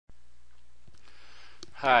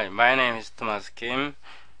Hi, my name is Thomas Kim,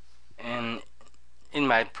 and in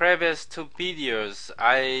my previous two videos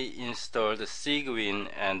I installed Sigwin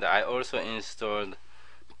and I also installed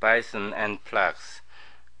Bison and Flex,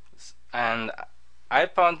 and I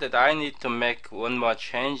found that I need to make one more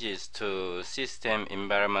changes to system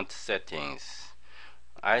environment settings.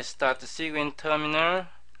 I start the Sigwin terminal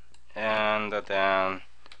and then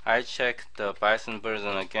I check the Bison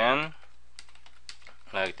version again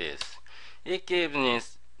like this. It gives me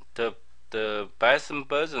the Bison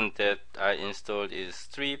version that I installed is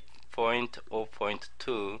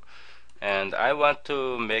 3.0.2, and I want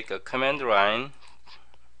to make a command line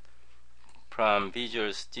from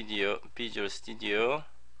Visual Studio.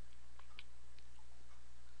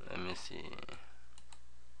 Let me see.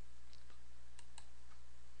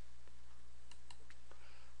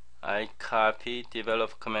 I copy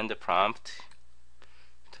develop command prompt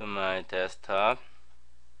to my desktop.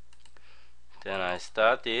 Then I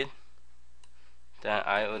start it. Then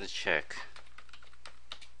I would check.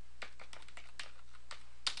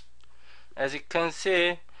 As you can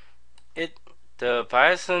see, the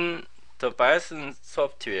Bison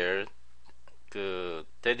software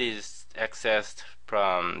that is accessed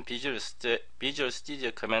from Visual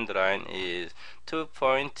Studio command line is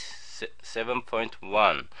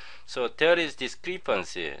 2.7.1. So there is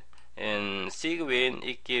discrepancy. In Sigwin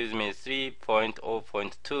it gives me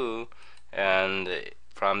 3.0.2, and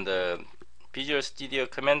from the Visual Studio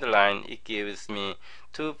command line it gives me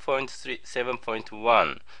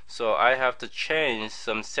 2.7.1. So I have to change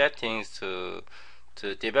some settings to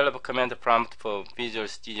develop command prompt for Visual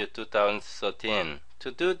Studio 2013.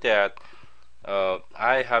 To do that,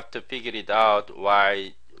 I have to figure it out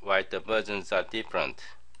why the versions are different.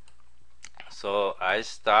 So I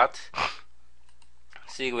start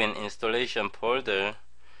Sigwin installation folder.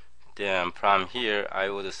 Then from here I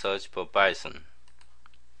would search for Bison.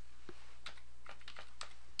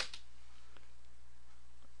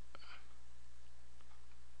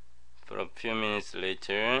 For a few minutes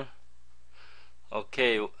later,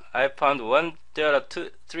 okay, I found there are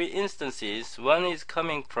three instances. One is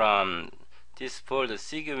coming from this folder,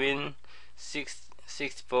 Sigwin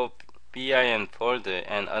 64 bin folder,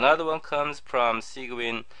 and another one comes from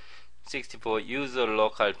Sigwin 64 user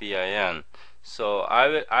local bin. So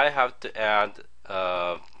I have to add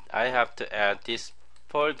this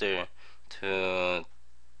folder to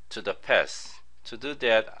the path. To do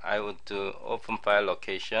that, I would do open file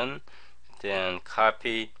location, then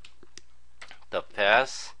copy the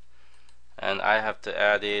path, and I have to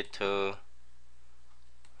add it to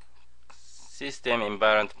system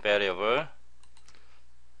environment variable.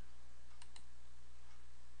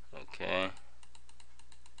 Okay,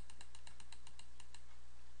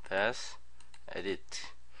 path,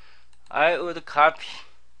 edit. I would copy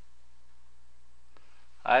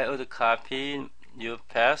new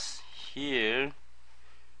path here.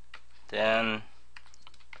 Then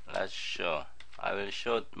let's show. I will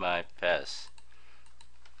show my path.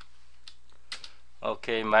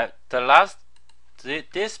 Okay,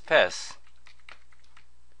 this path.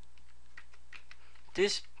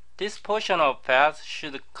 This portion of path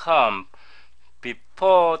should come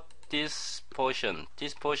before this portion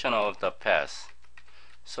of the path.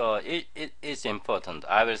 So it is important.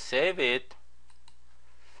 I will save it.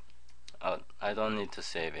 I don't need to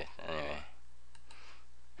save it anyway.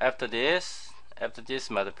 After these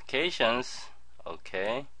modifications,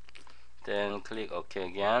 okay, then click OK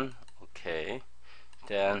again. Okay,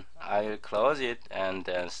 then I will close it and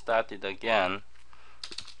then start it again.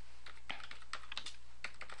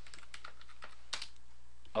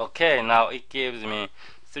 Okay, now it gives me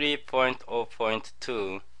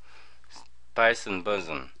 3.0.2 Bison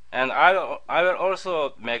version, and I will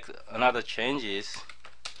also make another changes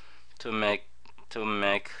to make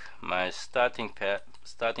my starting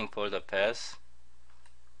folder path.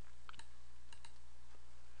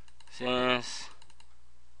 Since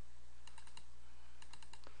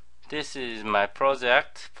this is my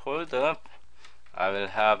project folder, I will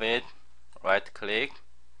have it right click,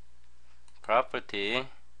 property,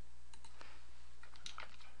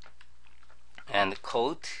 and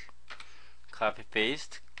code, copy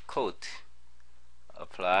paste, code,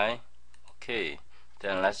 apply. Okay,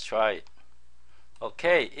 then let's try it.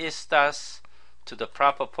 Okay, it starts to the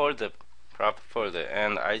proper folder,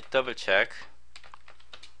 and I double check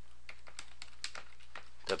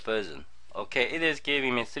the version. Okay, it is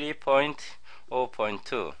giving me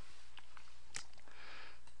 3.0.2.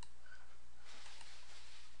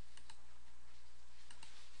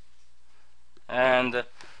 And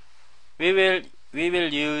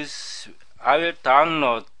I will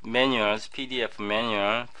download manuals, PDF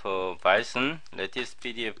manual for Bison, latest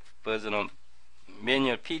PDF version of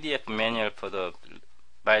PDF manual for the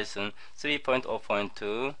Bison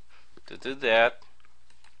 3.0.2. To do that,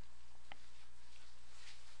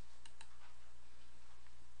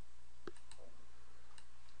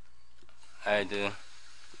 I do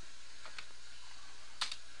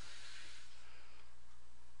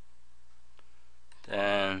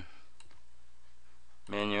then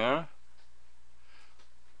manual,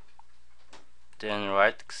 then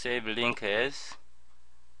right save link as,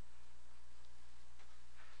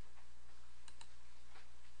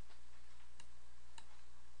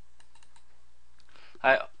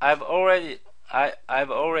 I've already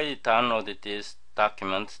downloaded this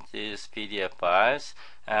document, these PDF files,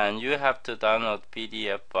 and you have to download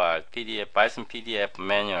PDF files, Bison PDF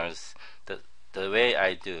manuals the way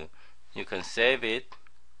I do. You can save it.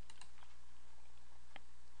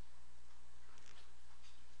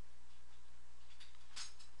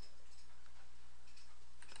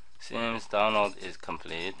 Seems download is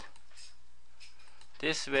complete.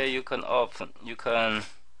 This way you can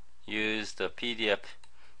use the PDF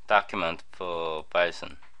document for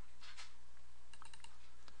Bison.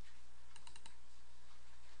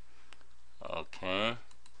 Okay.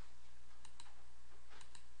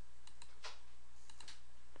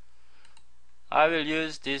 I will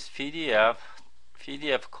use this PDF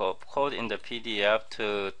code in the PDF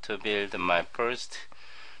to build my first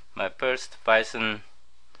Bison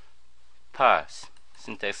parse,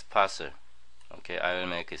 syntax parser. Okay, I will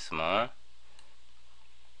make it small.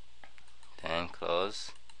 Then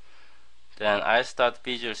close. Then I start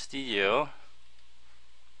Visual Studio,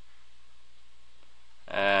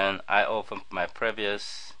 and I open my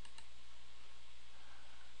previous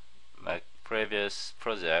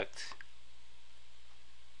project.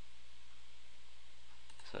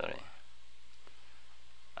 Sorry.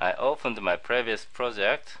 I opened my previous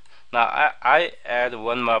project. Now I add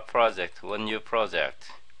one more project, one new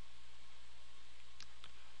project.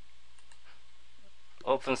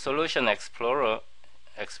 Open Solution Explorer,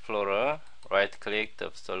 right click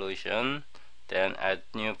the solution, then add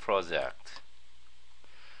new project.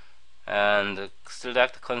 And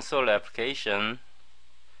select console application,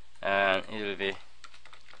 and it will be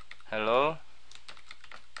Hello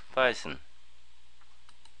Bison.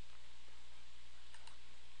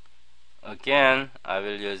 Again, I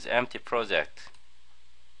will use empty project,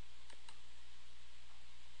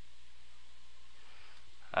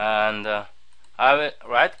 and I will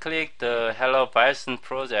right click the Hello Bison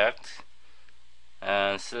project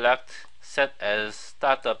and select set as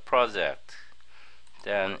startup project.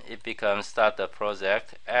 Then it becomes startup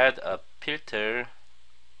project. Add a filter.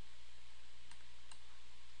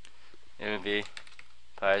 It will be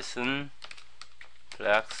Bison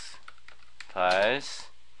Flex files,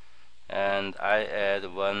 and I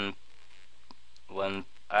add one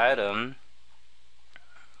item.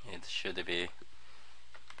 It should be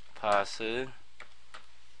parse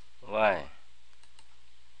y,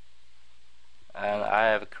 and I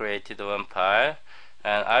have created one file,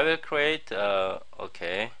 and I will create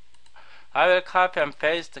okay, I will copy and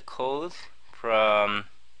paste the code from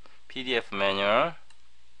PDF manual.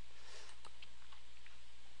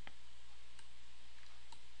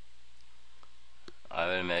 I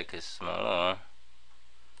will make it smaller.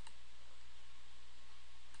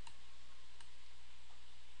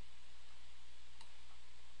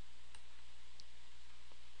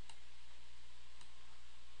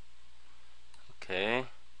 Okay.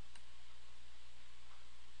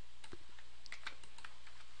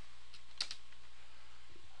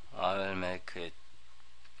 I will make it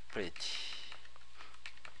pretty.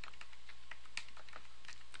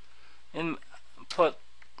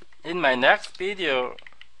 In my next video,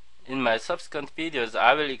 in my subsequent videos,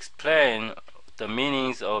 I will explain the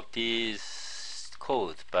meanings of these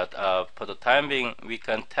code. But for the time being, we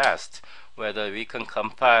can test whether we can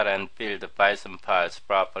compile and build the Bison files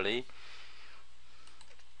properly.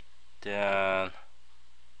 Then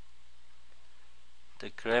the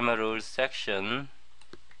grammar rules section,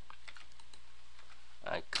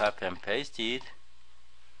 I copy and paste it.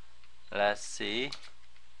 Let's see.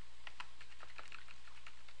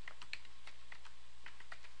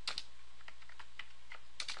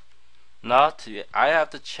 Not, I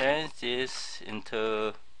have to change this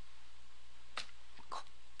into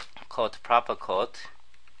quote, proper quote,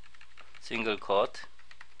 single quote.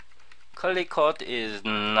 Curly quote is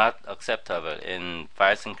not acceptable in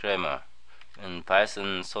Bison grammar, in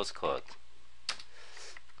Bison source code.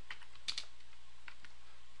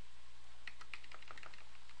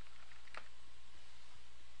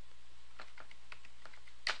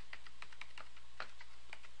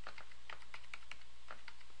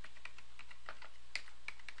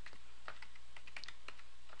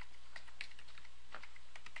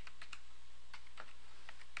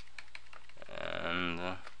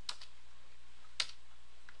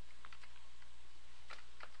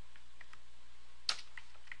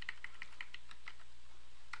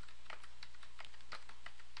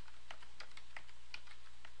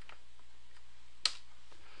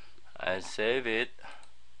 I save it,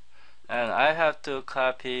 and I have to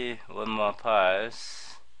copy one more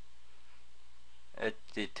files, add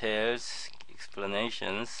details,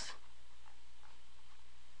 explanations.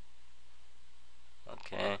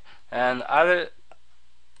 Okay, and I will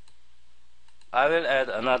add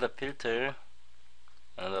another filter,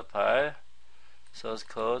 another file, source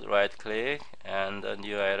code, right click, and a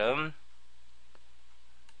new item,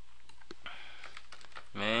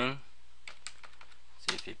 main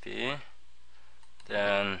cpp.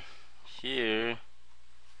 Then here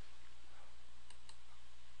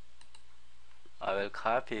I will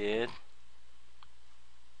copy it,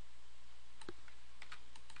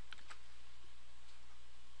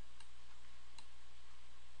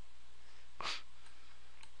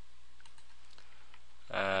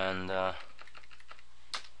 and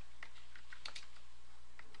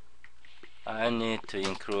I need to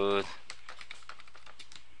include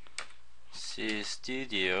C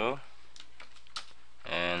Studio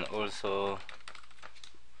and also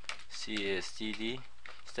CSTD,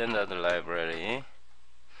 standard library.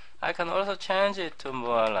 I can also change it to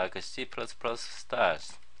more like a C++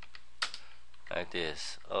 styles, like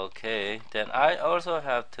this. Okay, then I also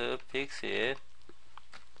have to fix it.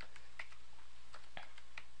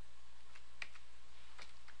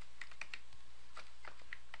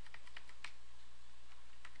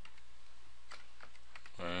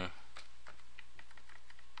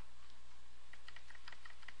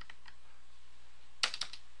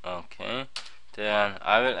 Okay, then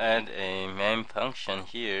I will add a main function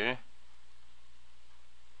here.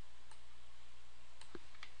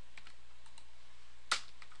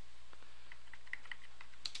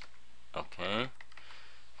 Okay,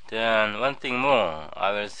 then one thing more,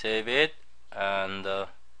 I will save it, and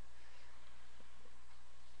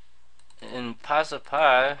in parser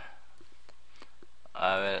file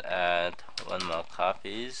I will add one more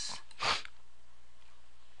copies.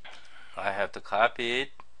 I have to copy it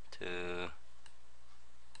to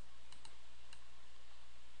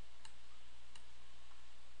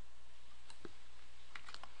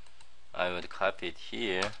I would copy it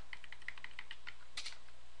here.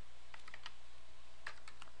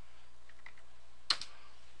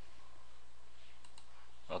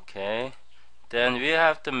 Okay, then we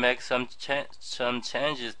have to make some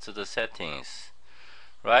changes to the settings.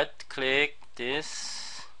 Right click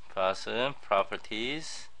this parser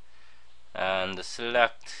properties and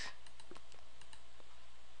select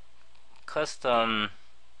custom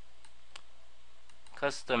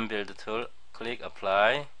build tool, click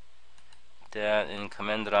apply. Then in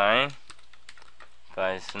command line,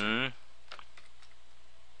 Bison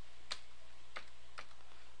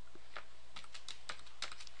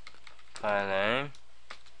file name,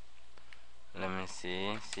 let me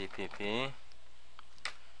see, cpp,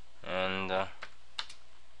 and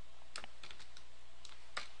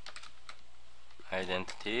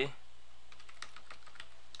identity.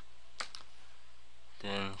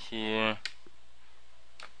 Then here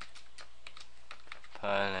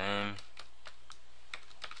file name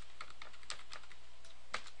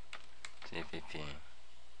cpp.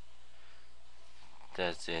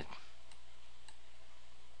 That's it.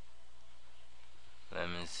 Let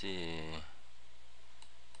me see.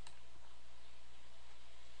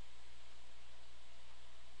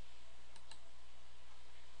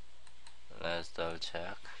 Let's double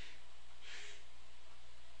check.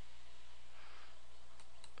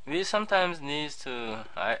 We sometimes need to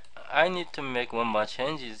I need to make one more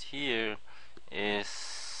changes here.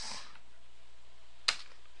 Is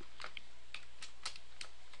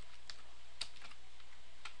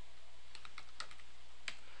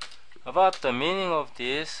about the meaning of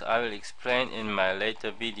this, I will explain in my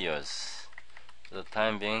later videos. For the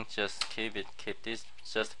time being, just keep this,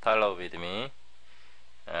 just follow with me.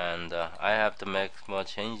 And I have to make more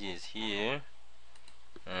changes here.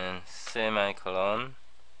 And semicolon,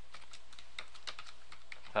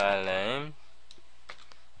 file name,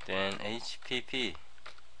 then HPP.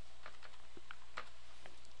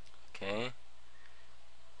 Okay,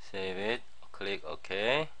 save it, click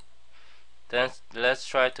OK. Then let's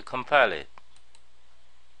try to compile it.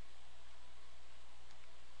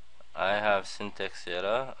 I have syntax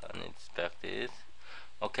error, unexpected.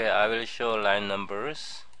 Okay, I will show line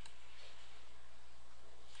numbers.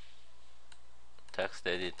 Text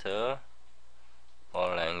editor, all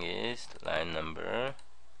language, line number.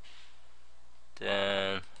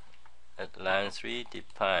 Then at line 3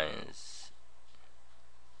 defines.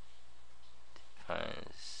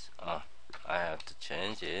 Oh, I have to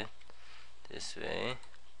change it this way.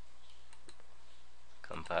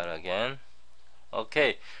 Compile again.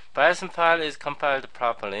 Okay, Bison file is compiled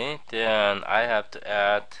properly. Then I have to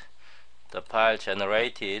add the file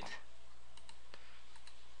generated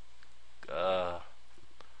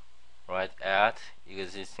right at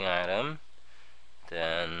existing item,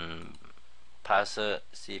 then parser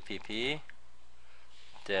cpp.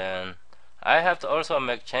 Then I have to also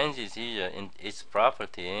make changes here in its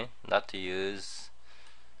property, not to use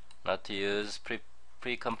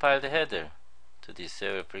pre-compiled header, to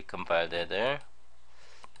disable pre-compiled header.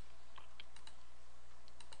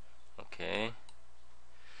 Okay.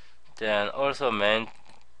 Then also main,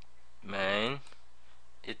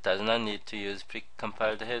 it does not need to use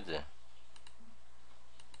pre-compiled header.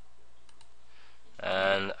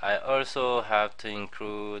 And I also have to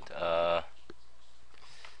include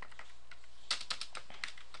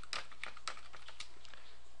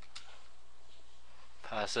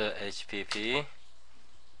parser hpp,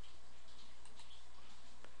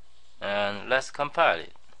 and let's compile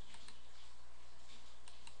it.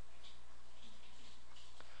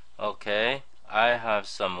 Okay, I have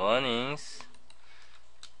some warnings.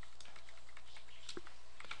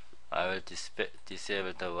 I will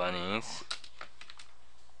disable the warnings.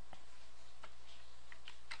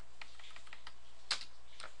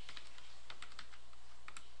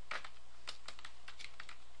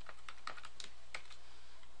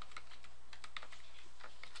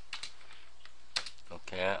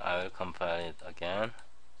 Okay, I will compile it again.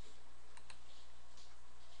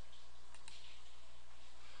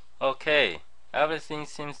 Okay, everything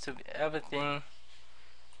seems to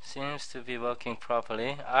be working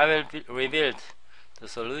properly. I will rebuild the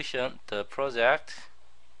solution, the project.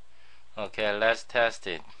 Okay, let's test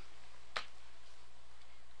it.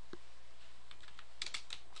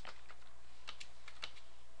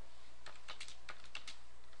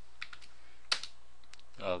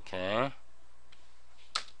 Okay.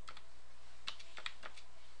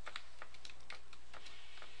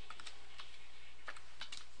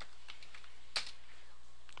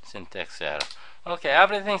 Syntax error. Okay,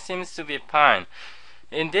 everything seems to be fine.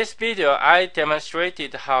 In this video, I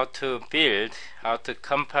demonstrated how to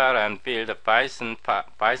compile and build Bison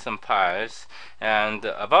files, and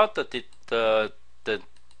about the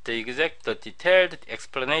detailed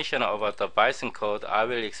explanation about the Bison code. I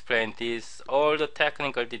will explain all the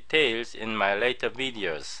technical details in my later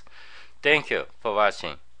videos. Thank you for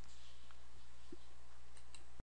watching.